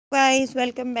Guys,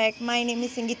 welcome back. My name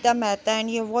is SangeetaMehta and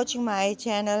you're watching my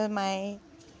channel, my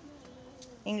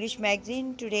English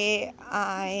magazine. Today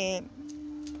I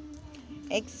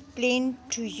explain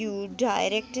to you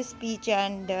direct speech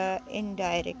and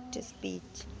indirect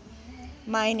speech.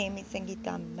 My name is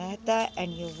SangeetaMehta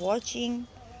and you're watching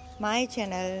my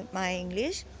channel, my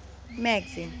English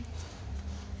magazine.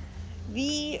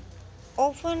 We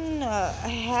often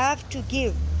have to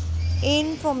give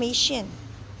information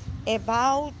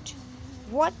about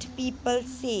what people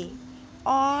say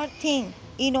or think.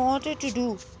 In order to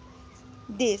do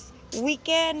this, we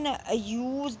can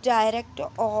use direct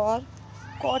or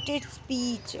quoted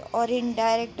speech or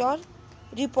indirect or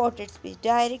reported speech.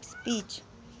 Direct speech,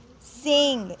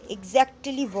 saying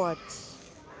exactly what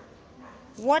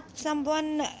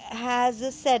someone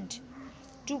has said,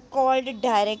 to called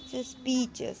direct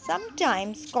speech,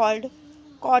 sometimes called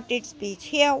quoted speech.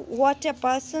 Here, what a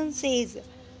person says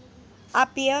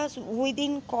appears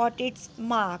within quoted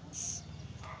marks,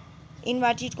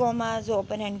 inverted commas,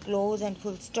 open and close, and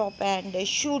full stop, and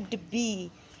should be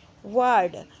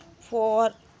word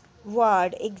for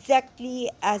word exactly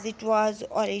as it was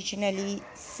originally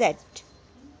said.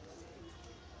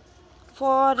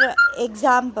 For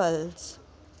examples,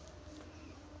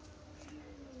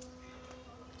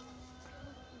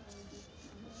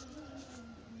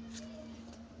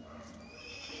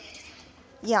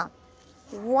 yeah,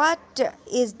 what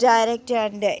is direct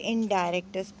and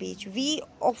indirect speech? We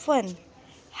often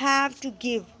have to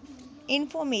give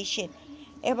information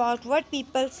about what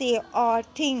people say or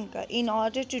think. In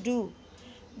order to do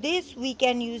this, we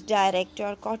can use direct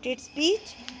or quoted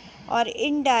speech or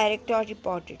indirect or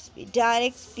reported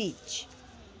speech.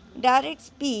 Direct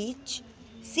speech,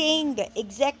 saying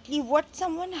exactly what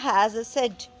someone has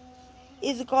said,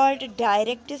 is called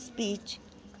direct speech,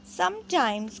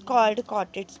 sometimes called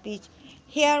quoted speech.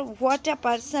 Here, what a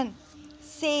person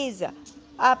says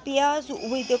appears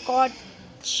with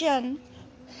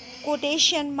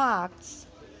quotation marks,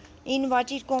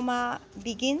 inverted comma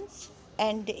begins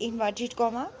and inverted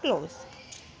comma close,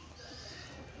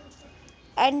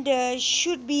 and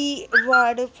should be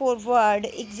word for word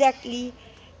exactly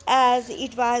as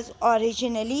it was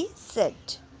originally said.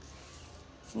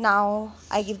 Now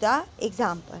I give the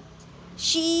example.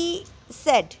 She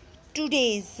said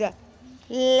today's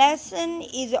lesson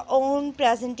is on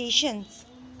presentations,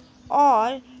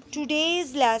 or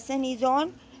today's lesson is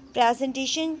on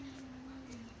presentation,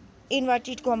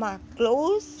 inverted comma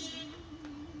close.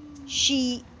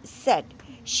 She said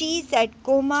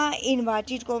comma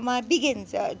inverted comma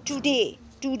begins.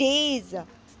 Today's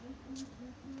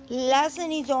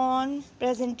lesson is on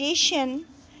presentation,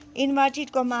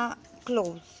 inverted comma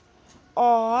close,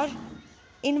 or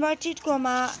inverted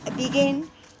comma begin.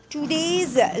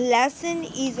 Today's lesson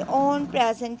is on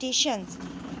presentations,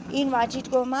 inverted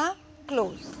comma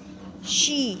close.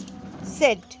 She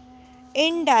said.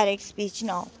 Indirect speech.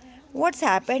 Now, what's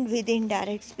happened with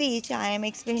indirect speech? I am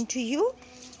explaining to you.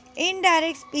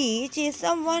 Indirect speech is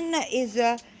someone's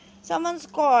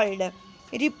called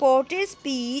reported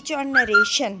speech or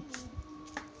narration.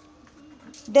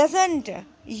 Doesn't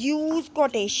use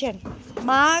quotation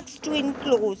marks to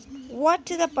enclose what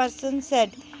the person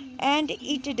said, and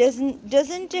it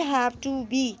doesn't have to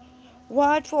be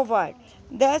word for word.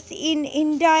 Thus, in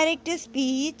indirect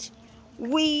speech,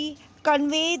 we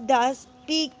convey the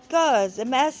speaker's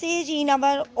message in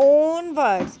our own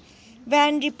words.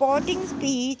 When reporting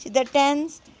speech, the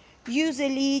tense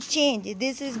usually change.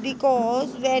 This is because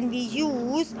when we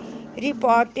use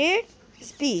reported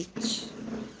speech.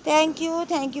 Thank you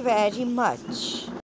very much.